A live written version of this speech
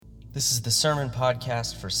This is the Sermon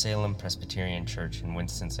Podcast for Salem Presbyterian Church in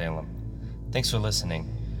Winston-Salem. Thanks for listening.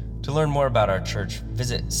 To learn more about our church,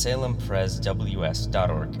 visit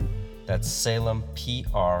salempresws.org. That's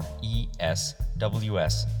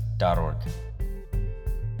salempresws.org.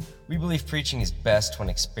 We believe preaching is best when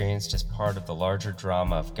experienced as part of the larger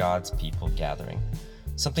drama of God's people gathering.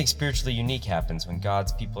 Something spiritually unique happens when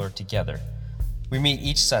God's people are together. We meet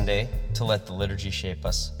each Sunday to let the liturgy shape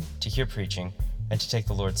us, to hear preaching, and to take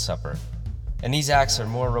the Lord's Supper. And these acts are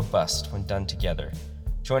more robust when done together.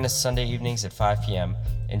 Join us Sunday evenings at 5 p.m.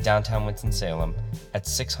 in downtown Winston-Salem at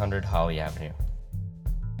 600 Holly Avenue.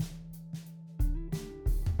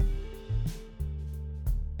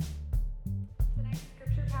 The next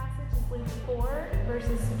scripture passage is Luke 4,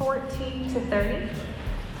 verses 14 to 30.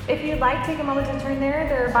 If you'd like, take a moment to turn there.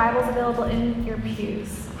 There are Bibles available in your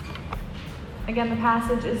pews. Again, the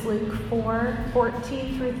passage is Luke 4,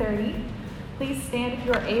 14 through 30. Please stand if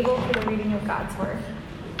you are able for the reading of God's Word.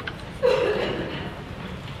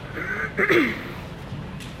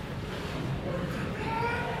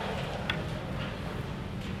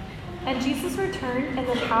 And Jesus returned in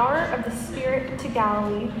the power of the Spirit to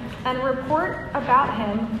Galilee, and a report about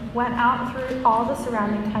him went out through all the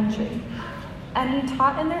surrounding country. And he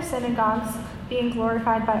taught in their synagogues, being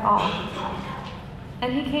glorified by all.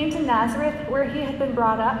 And he came to Nazareth, where he had been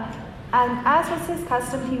brought up. And as was his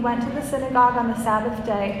custom, he went to the synagogue on the Sabbath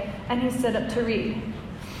day, and he stood up to read.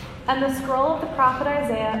 And the scroll of the prophet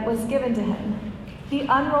Isaiah was given to him. He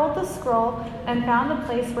unrolled the scroll and found the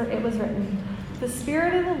place where it was written, "The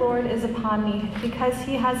Spirit of the Lord is upon me, because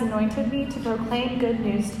he has anointed me to proclaim good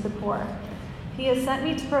news to the poor. He has sent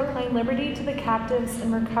me to proclaim liberty to the captives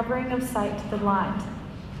and recovering of sight to the blind,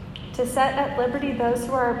 to set at liberty those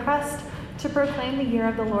who are oppressed, to proclaim the year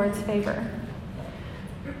of the Lord's favor."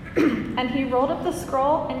 And he rolled up the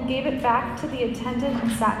scroll and gave it back to the attendant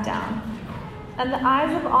and sat down. And the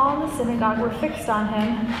eyes of all in the synagogue were fixed on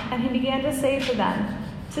him, and he began to say to them,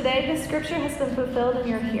 "Today this scripture has been fulfilled in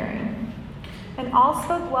your hearing." And all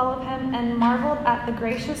spoke well of him and marveled at the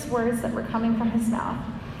gracious words that were coming from his mouth.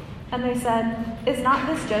 And they said, "Is not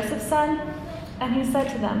this Joseph's son?" And he said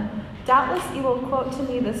to them, "Doubtless you will quote to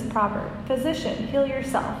me this proverb, 'Physician, heal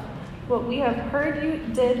yourself. What we have heard you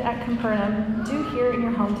did at Capernaum, do here in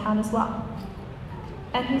your hometown as well."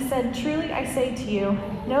 And he said, "Truly I say to you,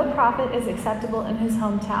 no prophet is acceptable in his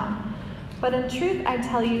hometown. But in truth I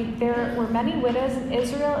tell you, there were many widows in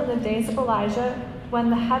Israel in the days of Elijah, when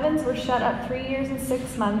the heavens were shut up 3 years and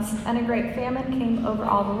 6 months, and a great famine came over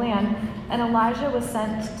all the land, and Elijah was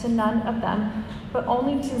sent to none of them, but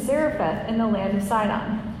only to Zarephath in the land of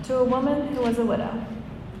Sidon, to a woman who was a widow.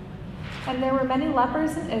 And there were many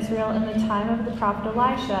lepers in Israel in the time of the prophet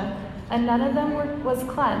Elisha, and none of them was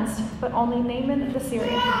cleansed, but only Naaman the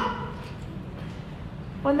Syrian."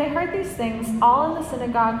 When they heard these things, all in the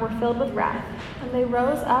synagogue were filled with wrath, and they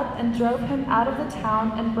rose up and drove him out of the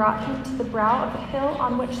town and brought him to the brow of a hill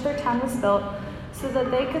on which their town was built, so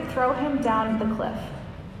that they could throw him down the cliff.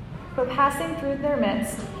 But passing through their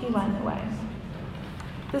midst, he went away.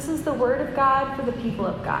 This is the word of God for the people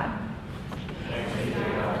of God. Thanks be to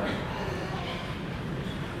God.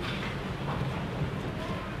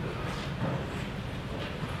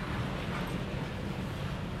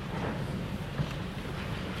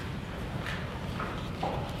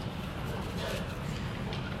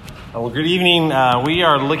 Well, good evening. We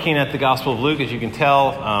are looking at the Gospel of Luke, as you can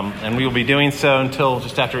tell, and we will be doing so until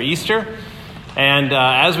just after Easter. And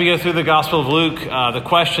as we go through the Gospel of Luke, the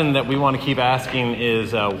question that we want to keep asking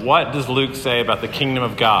is, what does Luke say about the kingdom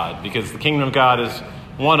of God? Because the kingdom of God is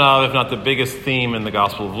one of, if not the biggest theme in the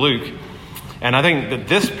Gospel of Luke. And I think that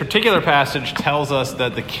this particular passage tells us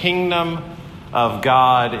that the kingdom of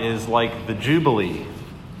God is like the Jubilee.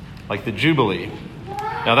 Like the Jubilee.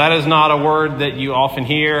 Now, that is not a word that you often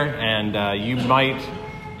hear, and you might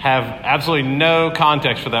have absolutely no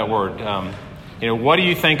context for that word. What do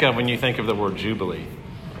you think of when you think of the word Jubilee?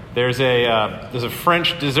 There's a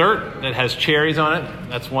French dessert that has cherries on it.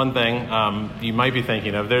 That's one thing you might be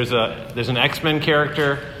thinking of. There's an X-Men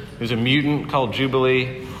character who's a mutant called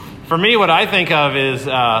Jubilee. For me, what I think of is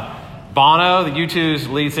Bono, the U2's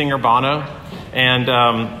lead singer Bono, and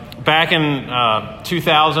back in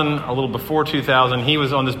 2000, a little before 2000, he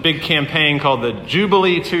was on this big campaign called the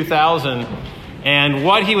Jubilee 2000. And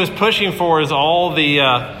what he was pushing for is all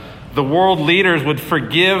the world leaders would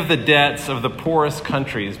forgive the debts of the poorest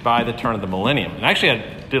countries by the turn of the millennium. And actually,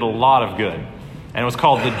 it did a lot of good. And it was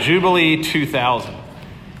called the Jubilee 2000.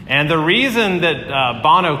 And the reason that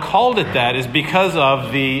Bono called it that is because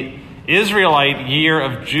of the Israelite year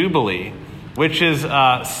of Jubilee, which is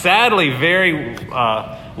sadly very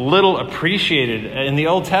little appreciated. In the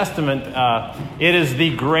Old Testament, it is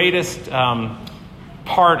the greatest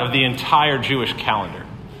part of the entire Jewish calendar.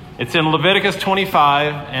 It's in Leviticus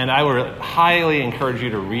 25, and I would highly encourage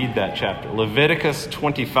you to read that chapter. Leviticus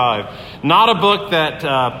 25. Not a book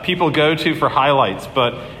that people go to for highlights,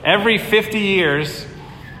 but every 50 years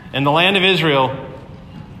in the land of Israel,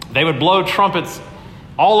 they would blow trumpets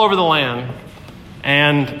all over the land,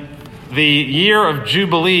 and the year of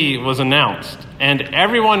Jubilee was announced. And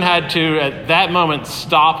everyone had to, at that moment,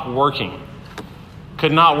 stop working.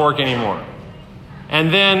 Could not work anymore.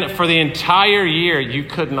 And then for the entire year, you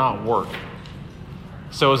could not work.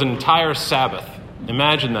 So it was an entire Sabbath.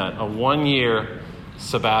 Imagine that, a 1-year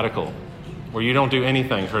sabbatical where you don't do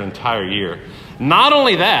anything for an entire year. Not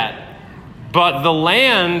only that, but the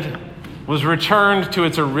land was returned to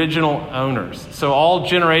its original owners. So all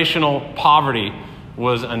generational poverty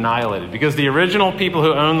was annihilated because the original people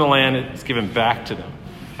who owned the land, it's given back to them.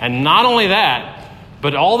 And not only that,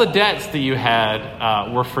 but all the debts that you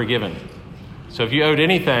had were forgiven. So if you owed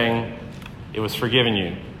anything, it was forgiven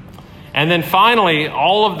you. And then finally,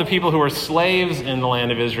 all of the people who were slaves in the land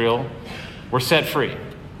of Israel were set free.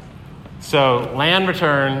 So land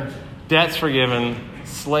returned, debts forgiven,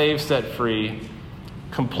 slaves set free,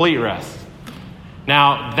 complete rest.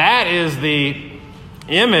 Now, that is the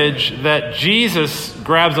image that Jesus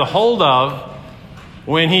grabs a hold of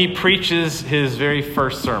when he preaches his very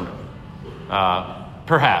first sermon.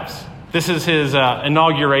 Perhaps. This is his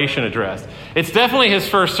inauguration address. It's definitely his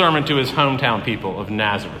first sermon to his hometown people of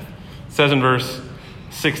Nazareth. It says in verse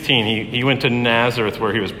 16, he went to Nazareth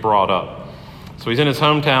where he was brought up. So he's in his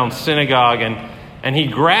hometown synagogue, and he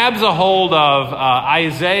grabs a hold of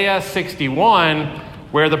Isaiah 61,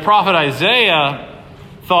 where the prophet Isaiah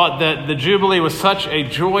thought that the Jubilee was such a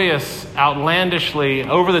joyous, outlandishly,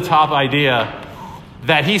 over-the-top idea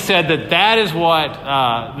that he said that is what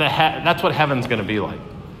that's what heaven's going to be like.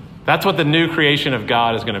 That's what the new creation of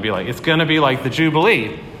God is going to be like. It's going to be like the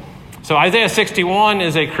Jubilee. So Isaiah 61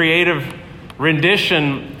 is a creative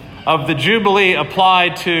rendition of the Jubilee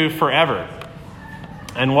applied to forever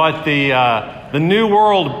and what the new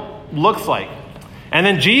world looks like. And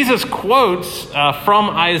then Jesus quotes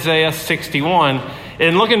from Isaiah 61.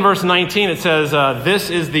 And look in verse 19, it says,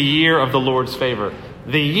 this is the year of the Lord's favor.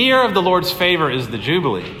 The year of the Lord's favor is the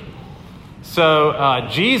Jubilee. So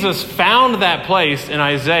Jesus found that place in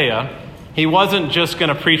Isaiah. He wasn't just going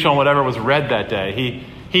to preach on whatever was read that day.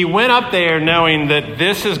 He went up there knowing that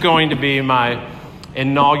this is going to be my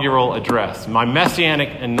inaugural address, my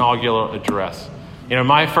messianic inaugural address. You know,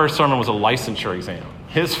 my first sermon was a licensure exam.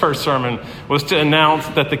 His first sermon was to announce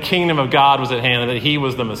that the kingdom of God was at hand and that he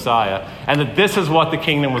was the Messiah, and that this is what the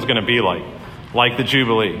kingdom was going to be like the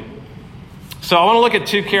Jubilee. So I want to look at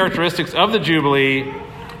two characteristics of the Jubilee.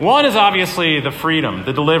 One is obviously the freedom,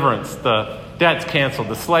 the deliverance, the debts canceled,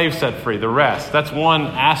 the slaves set free, the rest. That's one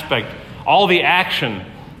aspect. All the action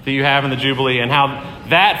that you have in the Jubilee, and how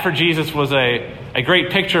that for Jesus was a great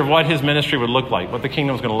picture of what his ministry would look like, what the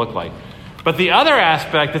kingdom was going to look like. But the other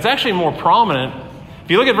aspect that's actually more prominent, if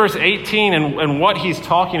you look at verse 18 and what he's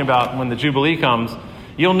talking about when the Jubilee comes,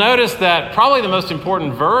 you'll notice that probably the most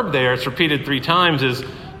important verb there, it's repeated 3 times, is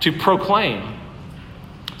to proclaim.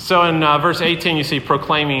 So in verse 18, you see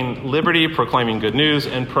proclaiming liberty, proclaiming good news,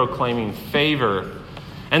 and proclaiming favor.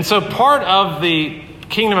 And so part of the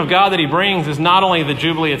kingdom of God that he brings is not only the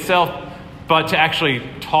Jubilee itself, but to actually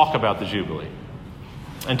talk about the Jubilee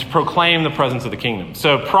and to proclaim the presence of the kingdom.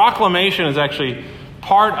 So proclamation is actually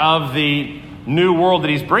part of the new world that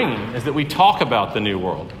he's bringing, is that we talk about the new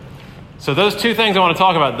world. So those two things I want to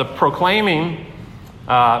talk about, the proclaiming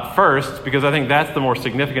first, because I think that's the more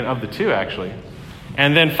significant of the two actually.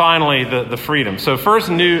 And then finally, the freedom. So first,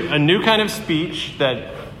 a new kind of speech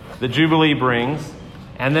that the Jubilee brings,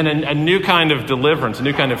 and then a new kind of deliverance, a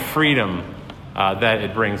new kind of freedom that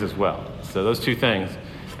it brings as well. So those two things.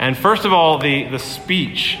 And first of all, the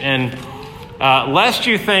speech. And lest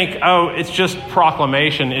you think, oh, it's just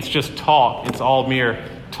proclamation, it's just talk, it's all mere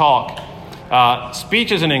talk.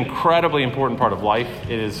 Speech is an incredibly important part of life.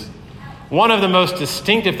 It is one of the most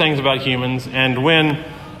distinctive things about humans. And when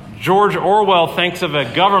George Orwell thinks of a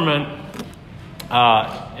government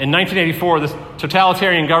in 1984, this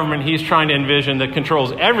totalitarian government he's trying to envision that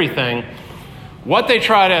controls everything, what they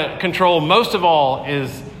try to control most of all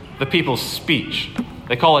is the people's speech.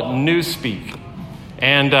 They call it newspeak.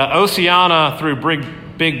 And Oceana, through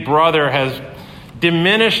Big Brother, has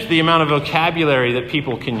diminished the amount of vocabulary that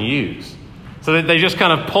people can use. So that they just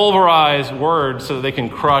kind of pulverize words so that they can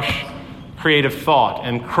crush creative thought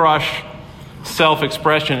and crush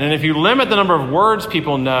self-expression. And if you limit the number of words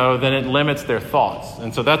people know, then it limits their thoughts.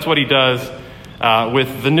 And so that's what he does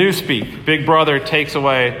with the Newspeak. Big Brother takes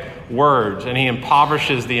away words, and he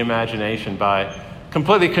impoverishes the imagination by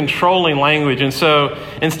completely controlling language. And so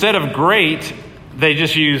instead of great, they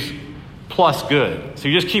just use plus good. So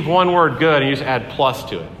you just keep one word good and you just add plus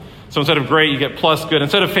to it. So instead of great, you get plus good.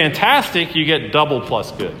 Instead of fantastic, you get double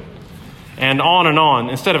plus good. And on and on.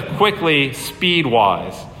 Instead of quickly,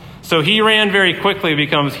 speed-wise. So he ran very quickly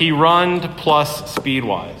becomes he runned plus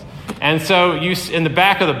speed-wise. And so in the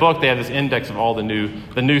back of the book, they have this index of all the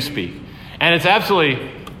Newspeak. And it's absolutely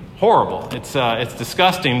horrible. It's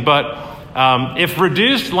disgusting. But if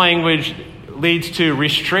reduced language leads to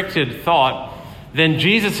restricted thought, then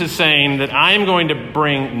Jesus is saying that I am going to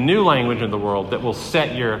bring new language into the world that will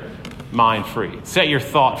set your mind free, set your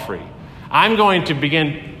thought free. I'm going to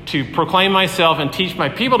begin to proclaim myself and teach my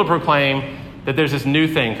people to proclaim that there's this new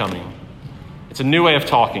thing coming. It's a new way of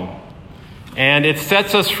talking. And it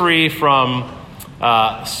sets us free from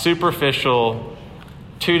superficial,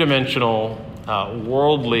 two-dimensional,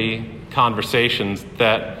 worldly conversations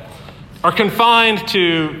that are confined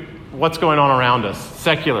to what's going on around us,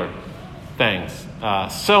 secular things.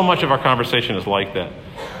 So much of our conversation is like that.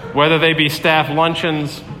 Whether they be staff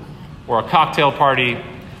luncheons or a cocktail party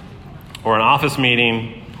or an office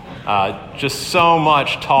meeting, just so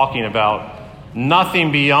much talking about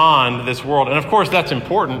nothing beyond this world. And of course, that's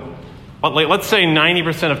important. But let's say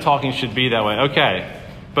 90% of talking should be that way. Okay,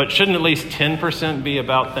 but shouldn't at least 10% be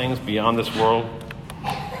about things beyond this world?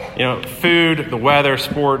 You know, food, the weather,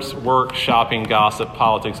 sports, work, shopping, gossip,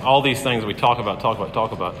 politics, all these things we talk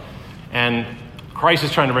about. And Christ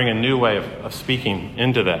is trying to bring a new way of speaking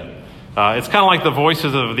into that. It's kind of like the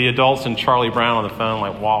voices of the adults in Charlie Brown on the phone,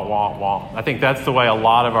 like wah, wah, wah. I think that's the way a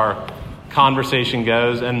lot of our conversation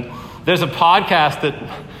goes. And there's a podcast that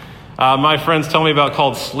my friends tell me about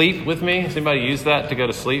called Sleep With Me. Has anybody used that to go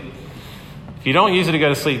to sleep? If you don't use it to go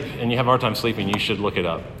to sleep and you have a hard time sleeping, you should look it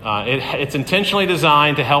up. It's intentionally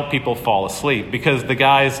designed to help people fall asleep because the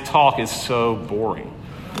guy's talk is so boring.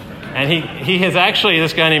 And he has actually,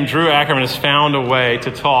 this guy named Drew Ackerman has found a way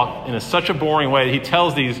to talk in such a boring way that he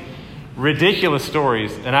tells these ridiculous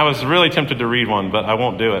stories. And I was really tempted to read one, but I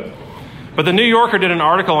won't do it. But the New Yorker did an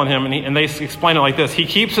article on him, and they explain it like this. He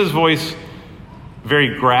keeps his voice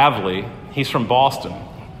very gravelly. He's from Boston.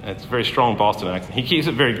 It's a very strong Boston accent. He keeps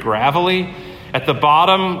it very gravelly at the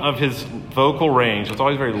bottom of his vocal range. It's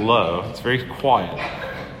always very low. It's very quiet.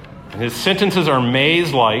 And his sentences are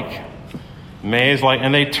maze-like,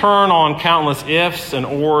 and they turn on countless ifs and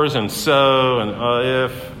ors and so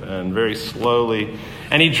and if and very slowly.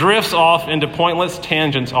 And he drifts off into pointless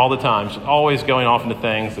tangents all the time, just always going off into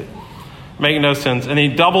things that make no sense. And he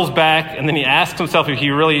doubles back, and then he asks himself if he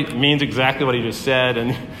really means exactly what he just said.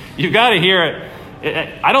 And you've got to hear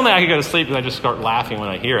it. I don't think I could go to sleep because I just start laughing when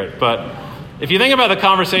I hear it. But if you think about the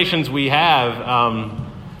conversations we have,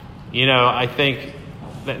 I think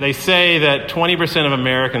that they say that 20% of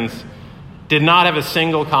Americans did not have a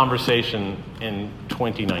single conversation in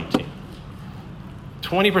 2019.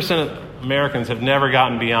 20% of Americans have never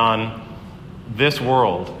gotten beyond this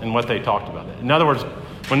world and what they talked about. In other words,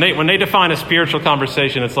 when they define a spiritual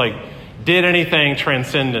conversation, it's like, did anything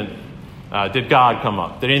transcendent? Did God come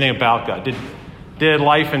up? Did anything about God? Did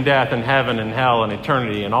life and death and heaven and hell and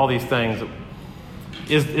eternity and all these things?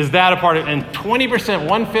 Is that a part of it? And 20%,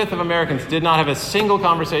 1/5 of Americans did not have a single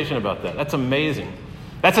conversation about that. That's amazing.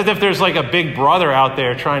 That's as if there's like a big brother out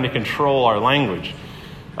there trying to control our language.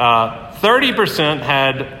 30%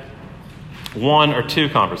 had 1 or 2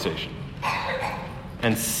 conversations.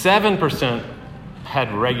 And 7%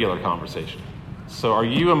 had regular conversation. So are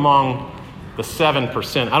you among the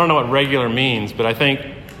 7%? I don't know what regular means, but I think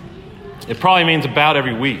it probably means about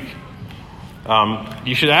every week.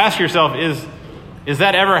 You should ask yourself, is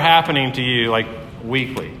that ever happening to you, like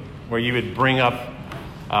weekly, where you would bring up,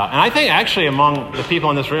 and I think actually among the people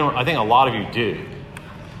in this room, I think a lot of you do.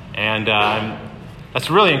 And that's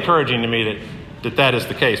really encouraging to me that is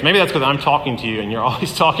the case. Maybe that's because I'm talking to you and you're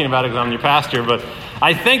always talking about it because I'm your pastor, but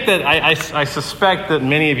I think that I suspect that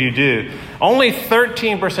many of you do. Only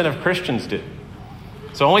 13% of Christians do.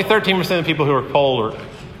 So only 13% of the people who were polled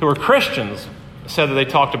who were Christians said that they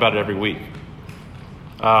talked about it every week.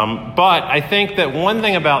 But I think that one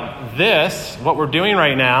thing about this, what we're doing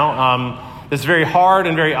right now, is very hard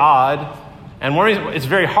and very odd. And one reason it's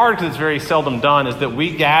very hard because it's very seldom done is that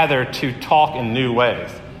we gather to talk in new ways.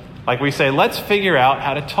 Like we say, let's figure out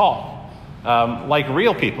how to talk like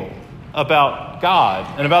real people about God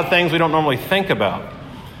and about things we don't normally think about.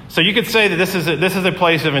 So you could say that this is a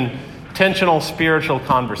place of intentional spiritual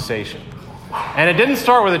conversation. And it didn't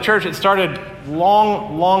start with the church. It started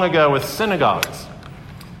long, long ago with synagogues.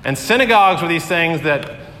 And synagogues were these things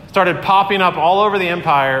that started popping up all over the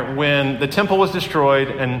empire when the temple was destroyed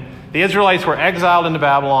and the Israelites were exiled into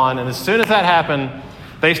Babylon. And as soon as that happened,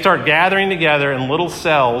 they start gathering together in little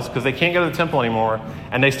cells because they can't go to the temple anymore,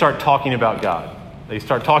 and they start talking about God. They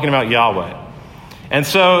start talking about Yahweh. And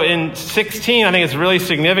so in 16, I think it's really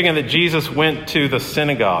significant that Jesus went to the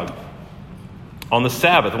synagogue on the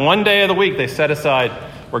Sabbath. One day of the week, they set aside,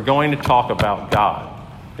 we're going to talk about God,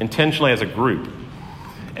 intentionally as a group.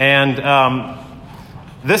 And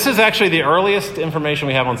this is actually the earliest information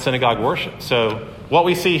we have on synagogue worship. So what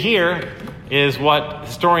we see here is what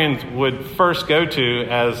historians would first go to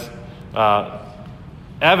as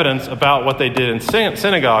evidence about what they did in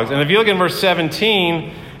synagogues. And if you look in verse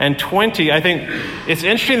 17 and 20, I think it's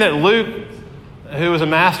interesting that Luke, who was a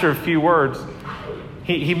master of few words,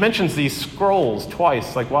 he mentions these scrolls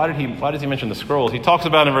twice. Like, why does he mention the scrolls? He talks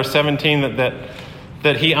about in verse 17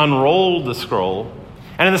 that he unrolled the scroll.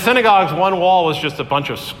 And in the synagogues, one wall was just a bunch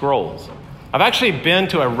of scrolls. I've actually been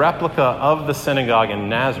to a replica of the synagogue in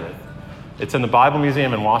Nazareth. It's in the Bible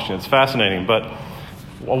Museum in Washington. It's fascinating. But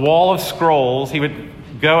a wall of scrolls, he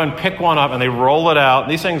would go and pick one up and they roll it out.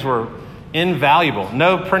 These things were invaluable.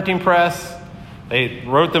 No printing press. They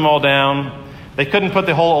wrote them all down. They couldn't put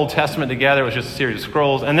the whole Old Testament together. It was just a series of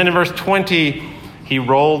scrolls. And then in verse 20, he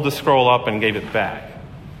rolled the scroll up and gave it back.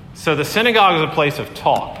 So the synagogue is a place of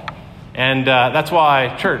talk. And that's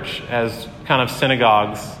why church, as kind of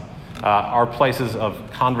synagogues, are places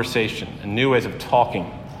of conversation and new ways of talking.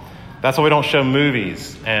 That's why we don't show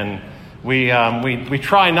movies. And we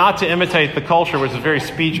try not to imitate the culture, which is very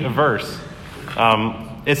speech averse.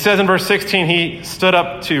 It says in verse 16, he stood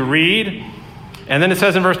up to read. And then it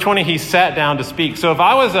says in verse 20, he sat down to speak. So if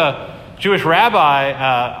I was a Jewish rabbi,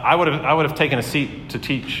 I would have taken a seat to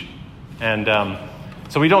teach. And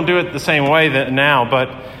so we don't do it the same way now. But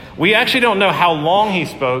we actually don't know how long he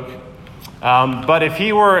spoke. But if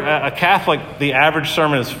he were a Catholic, the average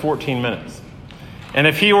sermon is 14 minutes. And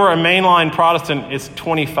if he were a mainline Protestant, it's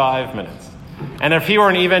 25 minutes. And if he were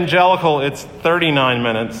an evangelical, it's 39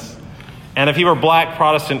 minutes. And if he were black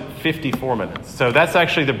Protestant, 54 minutes. So that's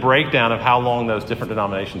actually the breakdown of how long those different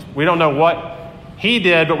denominations. We don't know what he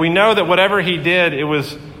did, but we know that whatever he did, it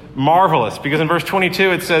was marvelous. Because in verse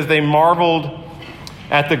 22, it says they marveled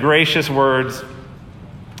at the gracious words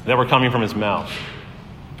that were coming from his mouth.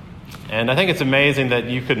 And I think it's amazing that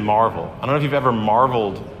you could marvel. I don't know if you've ever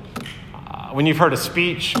marveled when you've heard a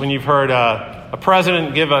speech, when you've heard a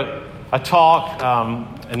president give a talk,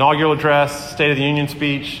 inaugural address, State of the Union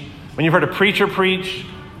speech, when you've heard a preacher preach.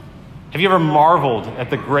 Have you ever marveled at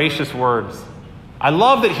the gracious words? I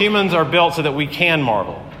love that humans are built so that we can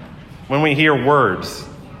marvel when we hear words.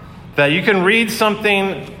 That you can read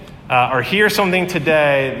something or hear something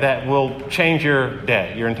today that will change your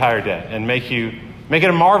day, your entire day, and make it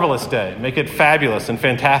a marvelous day, make it fabulous and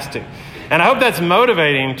fantastic. And I hope that's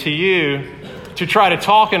motivating to you to try to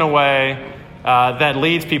talk in a way that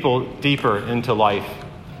leads people deeper into life,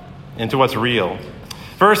 into what's real.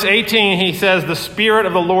 Verse 18, he says, the Spirit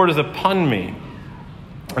of the Lord is upon me,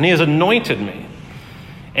 and he has anointed me.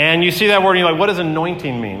 And you see that word, and you're like, what does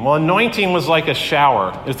anointing mean? Well, anointing was like a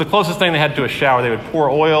shower. It was the closest thing they had to a shower. They would pour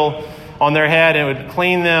oil on their head, and it would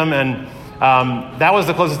clean them, and that was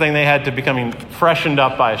the closest thing they had to becoming freshened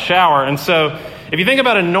up by a shower. And so if you think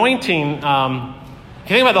about anointing, if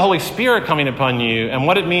you think about the Holy Spirit coming upon you and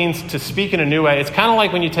what it means to speak in a new way, it's kind of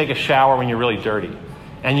like when you take a shower when you're really dirty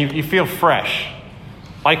and you feel fresh.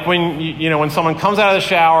 Like when when someone comes out of the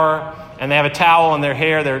shower and they have a towel in their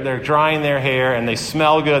hair, they're drying their hair and they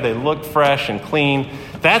smell good, they look fresh and clean.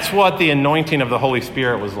 That's what the anointing of the Holy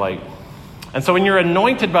Spirit was like. And so when you're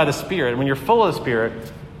anointed by the Spirit, when you're full of the Spirit,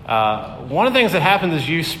 one of the things that happens is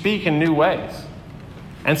you speak in new ways.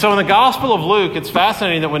 And so in the Gospel of Luke, it's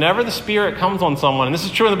fascinating that whenever the Spirit comes on someone, and this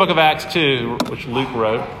is true in the book of Acts 2, which Luke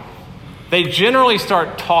wrote, they generally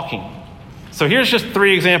start talking. So here's just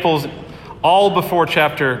 3 examples, all before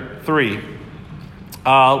chapter 3. Luke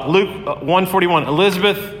 1:41,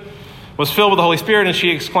 Elizabeth was filled with the Holy Spirit, and she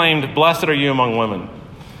exclaimed, "Blessed are you among women."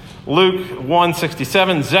 Luke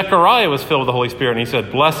 1:67, Zechariah was filled with the Holy Spirit, and he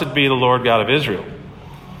said, "Blessed be the Lord God of Israel."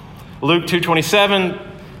 Luke 2:27,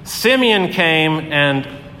 Simeon came, and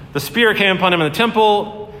the Spirit came upon him in the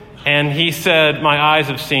temple, and he said, "My eyes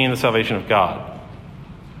have seen the salvation of God."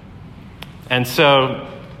 And so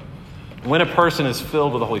when a person is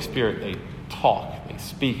filled with the Holy Spirit, they talk, they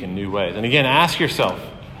speak in new ways. And again, ask yourself,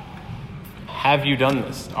 have you done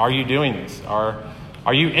this? Are you doing this? Are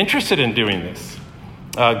you interested in doing this?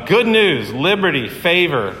 Good news, liberty,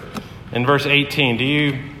 favor in verse 18.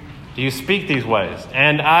 Do you speak these ways?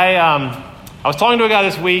 And I was talking to a guy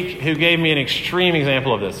this week who gave me an extreme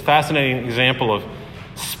example of this, fascinating example of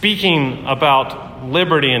speaking about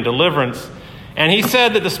liberty and deliverance. And he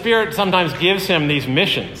said that the Spirit sometimes gives him these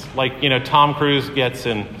missions, like, Tom Cruise gets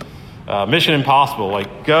in Mission Impossible,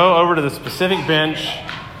 like go over to the specific bench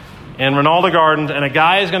in Ronaldo Gardens, and a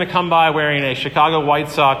guy is going to come by wearing a Chicago White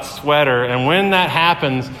Sox sweater, and when that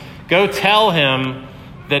happens, go tell him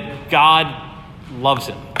that God loves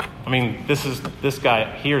him. I mean, this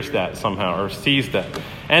guy hears that somehow or sees that.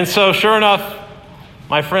 And so sure enough,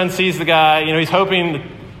 my friend sees the guy, he's hoping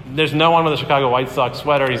there's no one with a Chicago White Sox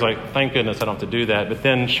sweater. He's like, thank goodness I don't have to do that. But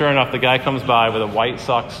then sure enough, the guy comes by with a White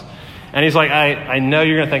Sox, and he's like, I know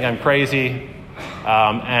you're going to think I'm crazy,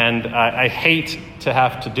 and I hate to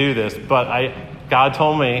have to do this, but God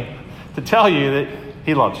told me to tell you that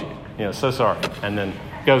he loves you. So sorry. And then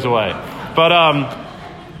goes away. But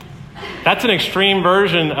that's an extreme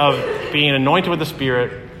version of being anointed with the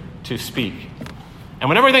Spirit to speak. And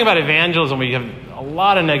whenever we think about evangelism, we have a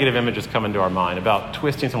lot of negative images come into our mind about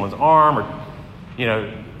twisting someone's arm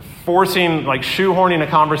or, forcing, like shoehorning a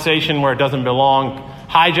conversation where it doesn't belong,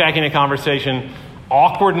 hijacking a conversation.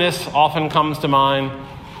 Awkwardness often comes to mind.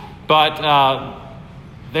 But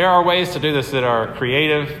there are ways to do this that are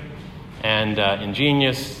creative and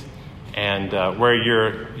ingenious, and where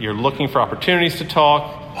you're looking for opportunities to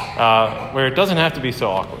talk, where it doesn't have to be so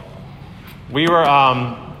awkward. We were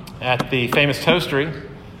at the famous Toastery,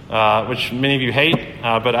 which many of you hate,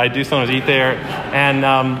 but I do sometimes eat there. And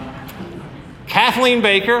Kathleen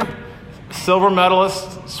Baker, silver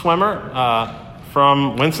medalist swimmer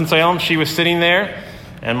from Winston-Salem, she was sitting there,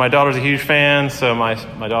 and my daughter's a huge fan, so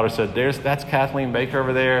my daughter said, that's Kathleen Baker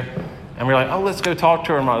over there. And we were like, oh, let's go talk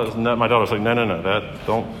to her. My daughter was like, no,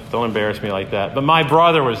 don't embarrass me like that. But my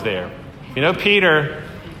brother was there. Peter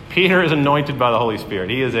is anointed by the Holy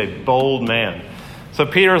Spirit. He is a bold man. So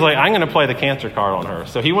Peter was like, I'm going to play the cancer card on her.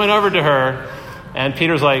 So he went over to her, and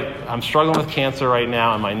Peter's like, I'm struggling with cancer right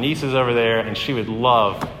now, and my niece is over there, and she would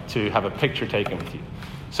love to have a picture taken with you.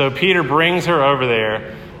 So Peter brings her over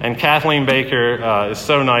there, and Kathleen Baker is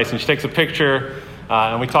so nice, and she takes a picture,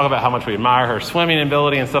 and we talk about how much we admire her swimming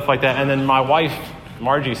ability and stuff like that. And then my wife,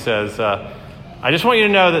 Margie, says, I just want you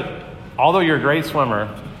to know that although you're a great swimmer,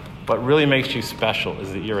 what really makes you special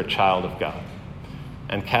is that you're a child of God.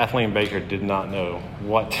 And Kathleen Baker did not know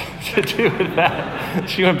what to do with that.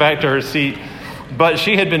 She went back to her seat, but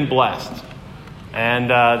she had been blessed. And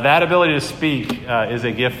that ability to speak is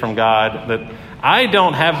a gift from God that I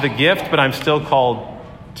don't have the gift, but I'm still called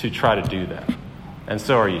to try to do that. And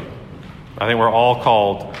so are you. I think we're all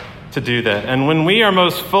called to do that. And when we are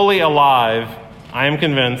most fully alive, I am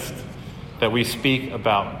convinced that we speak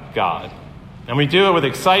about God. And we do it with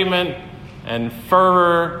excitement and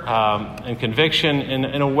fervor and conviction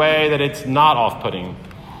in a way that it's not off-putting.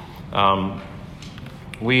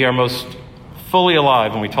 We are most fully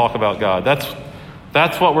alive when we talk about God.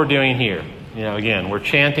 That's what we're doing here. Again, we're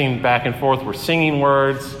chanting back and forth. We're singing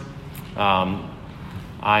words.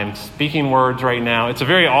 I'm speaking words right now. It's a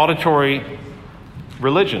very auditory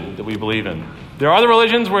religion that we believe in. There are other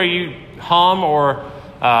religions where you hum or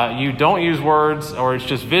you don't use words, or it's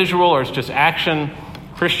just visual, or it's just action.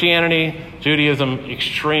 Christianity, Judaism,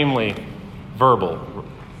 extremely verbal.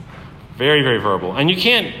 Very, very verbal. And you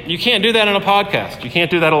can't do that in a podcast. You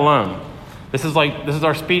can't do that alone. This is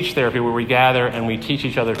our speech therapy where we gather and we teach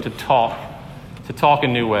each other to talk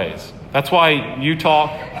in new ways. That's why you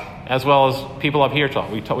talk as well as people up here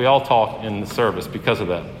talk. We all talk in the service because of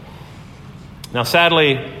that. Now,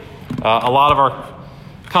 sadly, a lot of our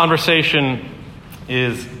conversation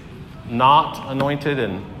is not anointed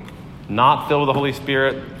and not filled with the Holy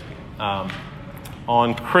Spirit.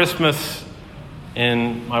 On Christmas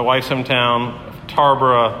in my wife's hometown,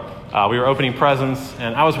 Tarboro, we were opening presents,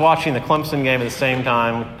 and I was watching the Clemson game at the same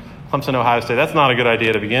time, Clemson, Ohio State. That's not a good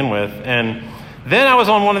idea to begin with. And then I was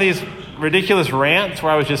on one of these ridiculous rants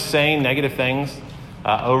where I was just saying negative things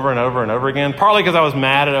over and over and over again, partly because I was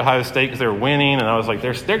mad at Ohio State because they were winning, and I was like,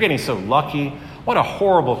 they're getting so lucky. What a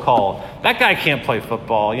horrible call. That guy can't play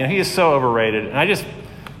football. He is so overrated. And I just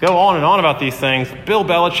go on and on about these things. Bill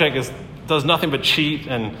Belichick does nothing but cheat.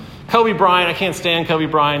 And Kobe Bryant, I can't stand Kobe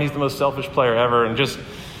Bryant. He's the most selfish player ever. And just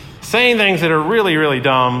saying things that are really, really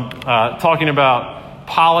dumb, talking about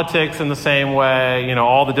politics in the same way,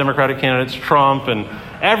 all the Democratic candidates, Trump, and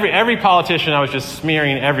every politician. I was just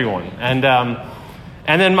smearing everyone. And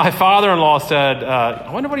then my father-in-law said,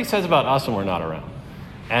 I wonder what he says about us when we're not around.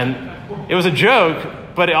 And it was a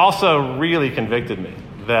joke, but it also really convicted me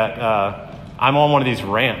that I'm on one of these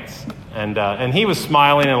rants. And he was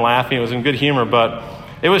smiling and laughing. It was in good humor, but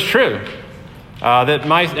it was true.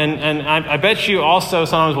 I bet you also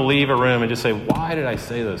sometimes will leave a room and just say, why did I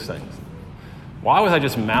say those things? Why was I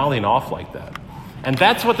just mouthing off like that? And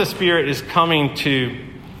that's what the Spirit is coming to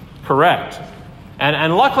correct.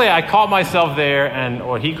 And luckily I caught myself there,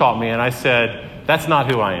 or he caught me, and I said, that's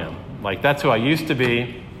not who I am. Like, that's who I used to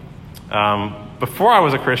be. Before I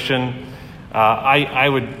was a Christian, I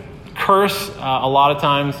would curse a lot of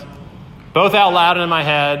times, both out loud and in my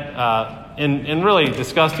head, in really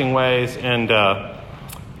disgusting ways. And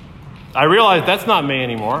I realized that's not me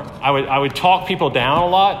anymore. I would talk people down a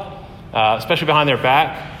lot, especially behind their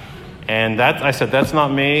back. And I said, that's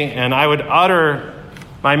not me. And I would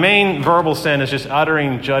my main verbal sin is just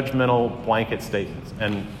uttering judgmental blanket statements.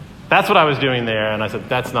 And that's what I was doing there. And I said,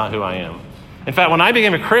 that's not who I am. In fact, when I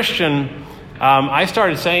became a Christian, I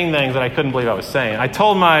started saying things that I couldn't believe I was saying. I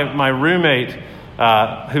told my roommate,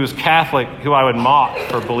 who was Catholic, who I would mock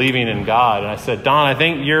for believing in God. And I said, Don, I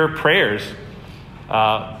think your prayers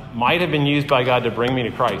might have been used by God to bring me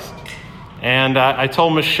to Christ. And I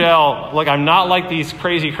told Michelle, look, I'm not like these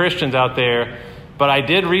crazy Christians out there, but I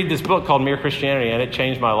did read this book called Mere Christianity, and it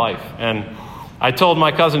changed my life. And I told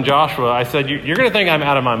my cousin Joshua, I said, you're going to think I'm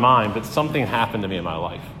out of my mind, but something happened to me in my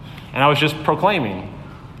life. And I was just proclaiming.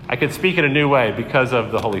 I could speak in a new way because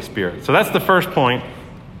of the Holy Spirit. So that's the first point,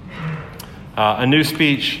 a new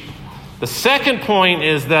speech. The second point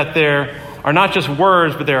is that there are not just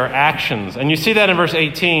words, but there are actions. And you see that in verse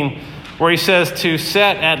 18, where he says to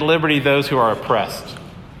set at liberty those who are oppressed.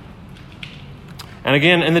 And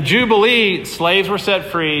again, in the Jubilee, slaves were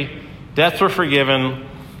set free, debts were forgiven,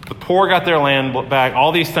 the poor got their land back.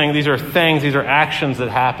 All these things, these are actions that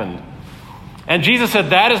happened. And Jesus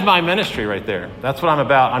said, that is my ministry right there. That's what I'm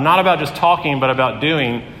about. I'm not about just talking, but about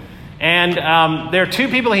doing. And there are two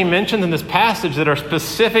people he mentions in this passage that are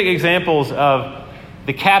specific examples of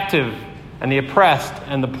the captive and the oppressed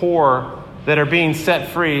and the poor that are being set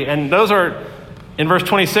free. And those are, in verse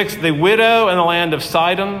 26, the widow in the land of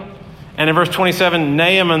Sidon, and in verse 27,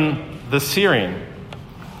 Naaman the Syrian.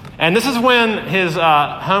 And this is when his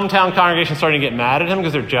hometown congregation started to get mad at him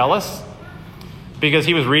because they're jealous, because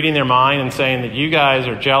he was reading their mind and saying that you guys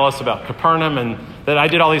are jealous about Capernaum and that I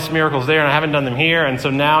did all these miracles there and I haven't done them here, and so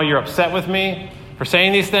now you're upset with me for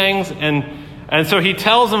saying these things. And so he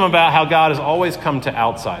tells them about how God has always come to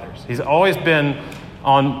outsiders. He's always been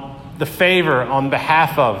on the favor on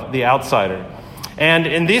behalf of the outsider. And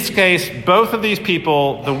in this case, both of these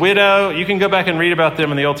people, the widow, you can go back and read about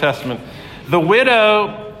them in the Old Testament. The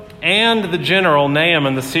widow and the general,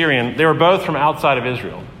 Naaman the Syrian, they were both from outside of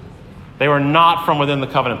Israel. They were not from within the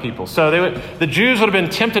covenant people. So the Jews would have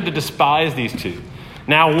been tempted to despise these two.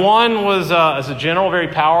 Now, one was, as a general, very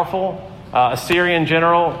powerful, a Syrian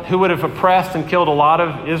general who would have oppressed and killed a lot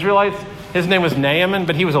of Israelites. His name was Naaman,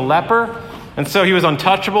 but he was a leper. And so he was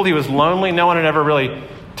untouchable. He was lonely. No one had ever really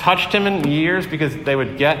touched him in years because they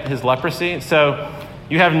would get his leprosy. So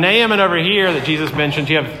you have Naaman over here that Jesus mentioned.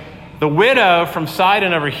 You have the widow from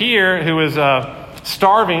Sidon over here who is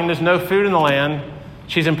starving. There's no food in the land.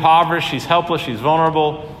 She's impoverished. She's helpless. She's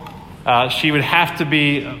vulnerable. She would have to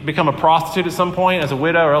become a prostitute at some point as a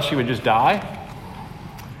widow, or else she would just die.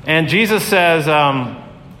 And Jesus says,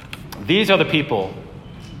 these are the people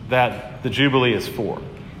that the Jubilee is for.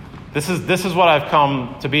 This is what I've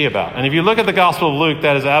come to be about. And if you look at the Gospel of Luke,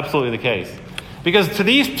 that is absolutely the case. Because to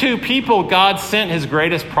these two people, God sent his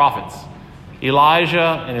greatest prophets,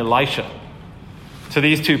 Elijah and Elisha, to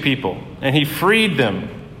these two people. And he freed them.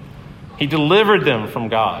 He delivered them from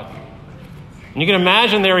God. And you can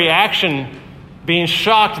imagine their reaction being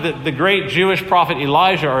shocked that the great Jewish prophet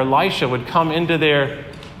Elijah or Elisha would come into their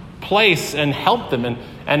place and help them.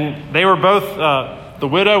 And they were both... the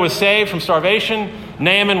widow was saved from starvation.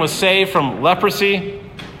 Naaman was saved from leprosy.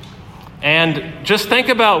 And just think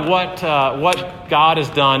about what God has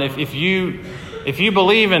done. If you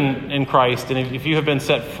believe in Christ, and if you have been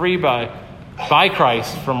set free by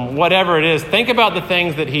Christ from whatever it is, think about the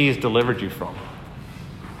things that he has delivered you from,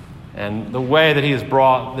 and the way that he has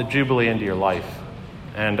brought the Jubilee into your life.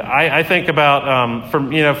 And I think about for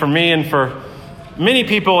me and for many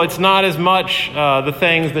people, it's not as much the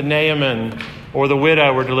things that Naaman or the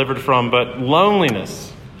widow were delivered from, but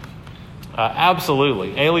loneliness.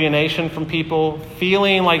 Absolutely. Alienation from people,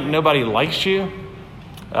 feeling like nobody likes you,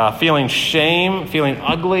 feeling shame, feeling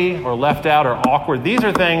ugly or left out or awkward. These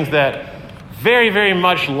are things that very, very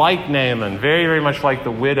much like Naaman, very, very much like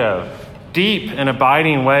the widow, deep and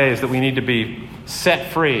abiding ways that we need to be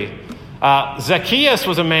set free. Zacchaeus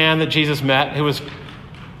was a man that Jesus met who was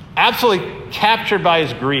absolutely captured by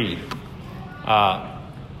his greed.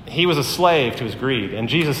 He was a slave to his greed, and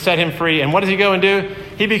Jesus set him free. And what does he go and do?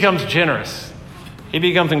 He becomes generous. he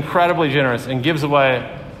becomes incredibly generous and gives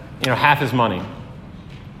away, half his money.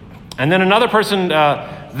 And then another person,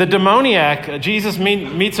 the demoniac, Jesus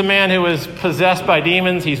meets a man who is possessed by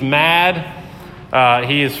demons. He's mad.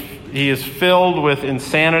 He is filled with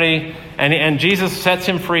insanity. And Jesus sets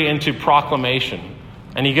him free into proclamation.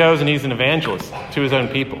 And he goes and he's an evangelist to his own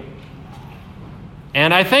people.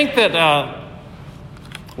 And I think that,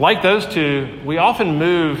 like those two, we often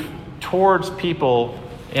move towards people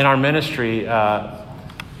in our ministry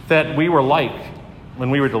that we were like when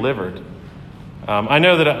we were delivered. I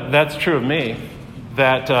know that that's true of me,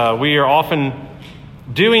 that we are often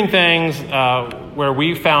doing things where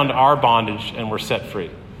we found our bondage and were set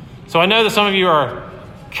free. So I know that some of you are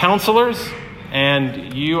counselors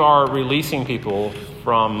and you are releasing people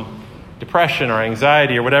from depression or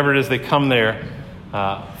anxiety or whatever it is they come there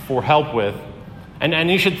for help with. And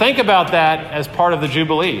you should think about that as part of the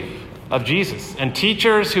Jubilee of Jesus. And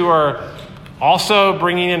teachers who are also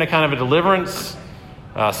bringing in a kind of a deliverance,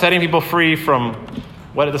 setting people free from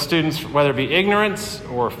whether it be ignorance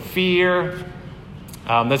or fear.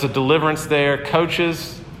 There's a deliverance there.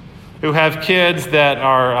 Coaches who have kids that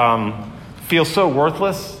are feel so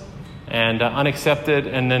worthless and unaccepted.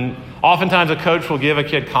 And then oftentimes a coach will give a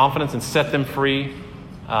kid confidence and set them free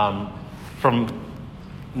from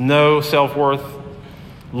no self-worth.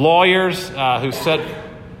 Lawyers who set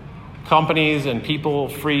companies and people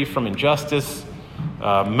free from injustice.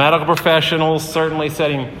 Medical professionals certainly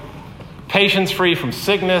setting patients free from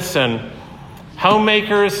sickness, and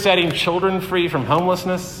homemakers setting children free from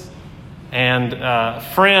homelessness. And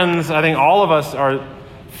friends, I think all of us are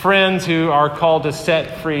friends who are called to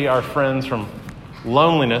set free our friends from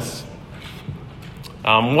loneliness.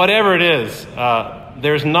 Whatever it is,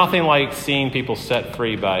 there's nothing like seeing people set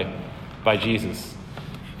free by Jesus.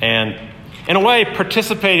 And in a way,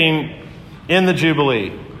 participating in the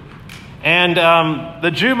Jubilee. And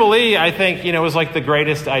the Jubilee, I think, was like the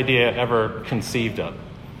greatest idea ever conceived of.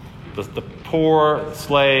 The poor, the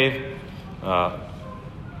slave,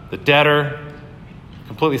 the debtor,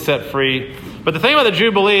 completely set free. But the thing about the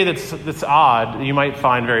Jubilee that's odd, that you might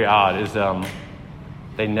find very odd, is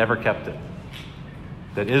they never kept it.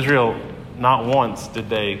 That Israel, not once did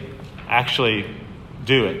they actually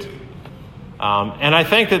do it. And I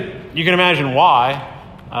think that you can imagine why.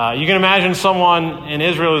 You can imagine someone in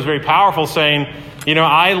Israel who's very powerful saying,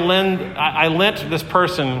 I lent this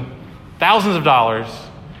person thousands of dollars,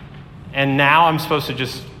 and now I'm supposed to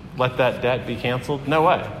just let that debt be canceled? No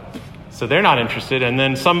way. So they're not interested. And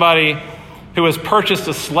then somebody who has purchased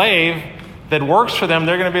a slave that works for them,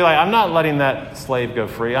 they're going to be like, I'm not letting that slave go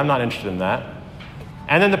free. I'm not interested in that.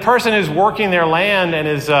 And then the person who's working their land and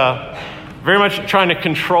is very much trying to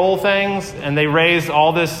control things, and they raise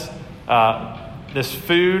all this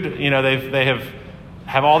food. They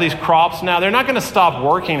have all these crops now. They're not going to stop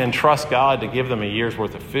working and trust God to give them a year's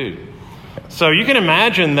worth of food. So you can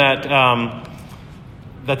imagine that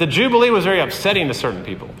that the Jubilee was very upsetting to certain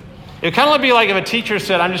people. It would kind of be like if a teacher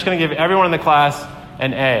said, I'm just going to give everyone in the class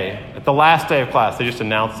an A. At the last day of class, they just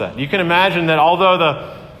announced that. You can imagine that although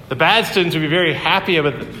the bad students would be very happy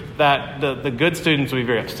about that, the good students would be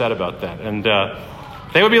very upset about that. And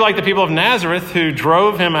they would be like the people of Nazareth who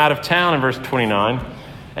drove him out of town in verse 29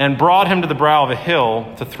 and brought him to the brow of a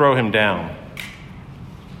hill to throw him down.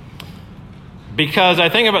 Because I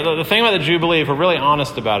think about the thing about the Jubilee, if we're really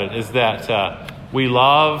honest about it, is that we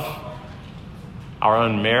love our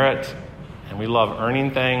own merit and we love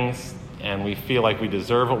earning things and we feel like we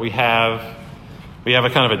deserve what we have. We have a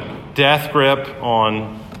kind of a death grip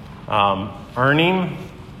on earning.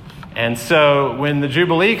 And so when the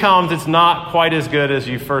Jubilee comes, it's not quite as good as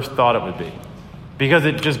you first thought it would be. Because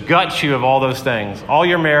it just guts you of all those things. All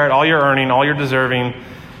your merit, all your earning, all your deserving.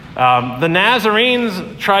 The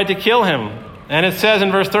Nazarenes tried to kill him. And it says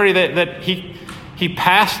in verse 30 that he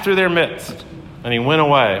passed through their midst and he went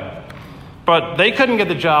away. But they couldn't get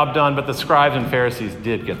the job done, but the scribes and Pharisees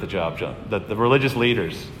did get the job done. The religious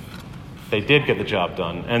leaders, they did get the job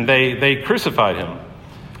done. And they crucified him.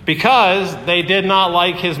 Because they did not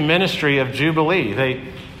like his ministry of Jubilee.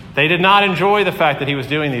 They did not enjoy the fact that he was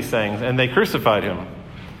doing these things, and they crucified him.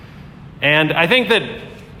 And I think that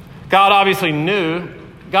God obviously knew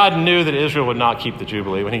that Israel would not keep the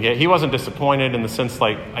Jubilee. When he wasn't disappointed in the sense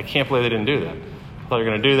like, I can't believe they didn't do that. I thought they were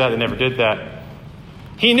going to do that. They never did that.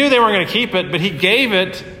 He knew they weren't going to keep it, but he gave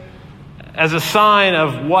it as a sign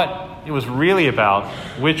of what it was really about,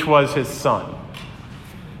 which was his son.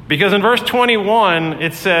 Because in verse 21,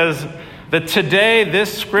 it says that today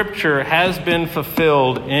this scripture has been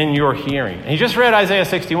fulfilled in your hearing. And he just read Isaiah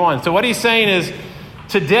 61. So what he's saying is,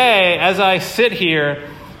 today, as I sit here,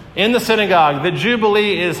 in the synagogue. The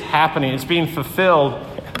Jubilee is happening. It's being fulfilled.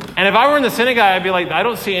 And if I were in the synagogue, I'd be like, I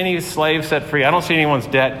don't see any slaves set free. I don't see anyone's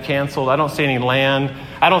debt canceled. I don't see any land.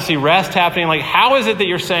 I don't see rest happening. Like, how is it that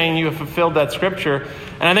you're saying you have fulfilled that scripture?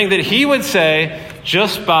 And I think that he would say,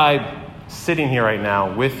 just by sitting here right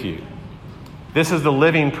now with you, this is the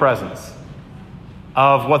living presence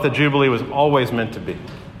of what the Jubilee was always meant to be.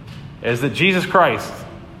 Is that Jesus Christ,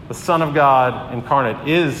 the Son of God incarnate,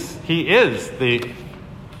 he is the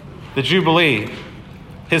Jubilee.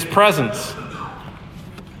 His presence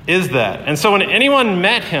is that. And so when anyone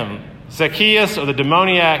met him, Zacchaeus or the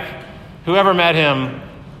demoniac, whoever met him,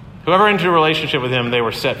 whoever entered a relationship with him, they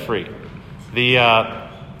were set free. The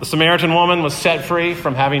Samaritan woman was set free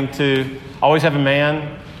from having to always have a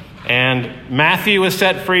man. And Matthew was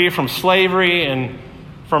set free from slavery and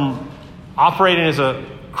from operating as a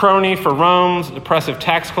crony for Rome's oppressive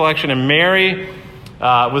tax collection. And Mary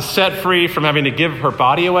was set free from having to give her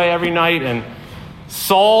body away every night. And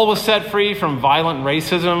Saul was set free from violent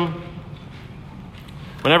racism.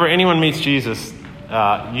 Whenever anyone meets Jesus,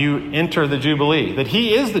 you enter the Jubilee. That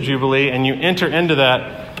he is the Jubilee, and you enter into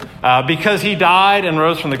that because he died and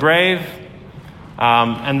rose from the grave.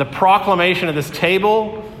 And the proclamation of this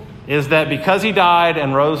table is that because he died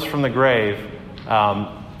and rose from the grave,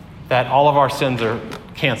 that all of our sins are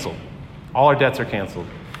canceled. All our debts are canceled.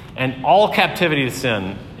 And all captivity to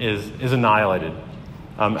sin is annihilated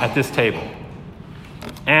at this table.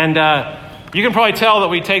 And you can probably tell that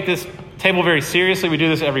we take this table very seriously. We do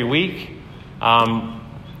this every week.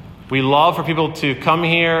 We love for people to come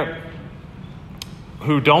here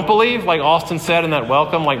who don't believe, like Austin said in that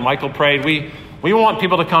welcome, like Michael prayed. We want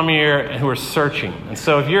people to come here who are searching. And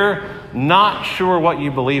so if you're not sure what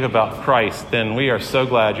you believe about Christ, then we are so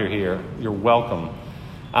glad you're here. You're welcome.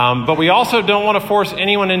 But we also don't want to force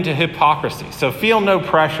anyone into hypocrisy. So feel no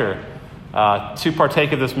pressure to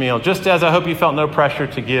partake of this meal, just as I hope you felt no pressure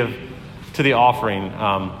to give to the offering.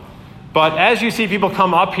 But as you see people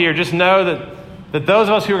come up here, just know that those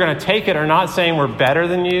of us who are going to take it are not saying we're better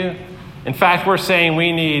than you. In fact, we're saying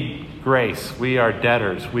we need grace. We are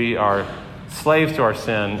debtors. We are slaves to our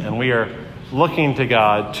sin, and we are looking to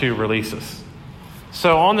God to release us.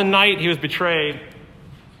 So on the night he was betrayed,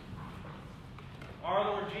 our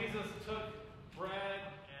Lord Jesus took bread,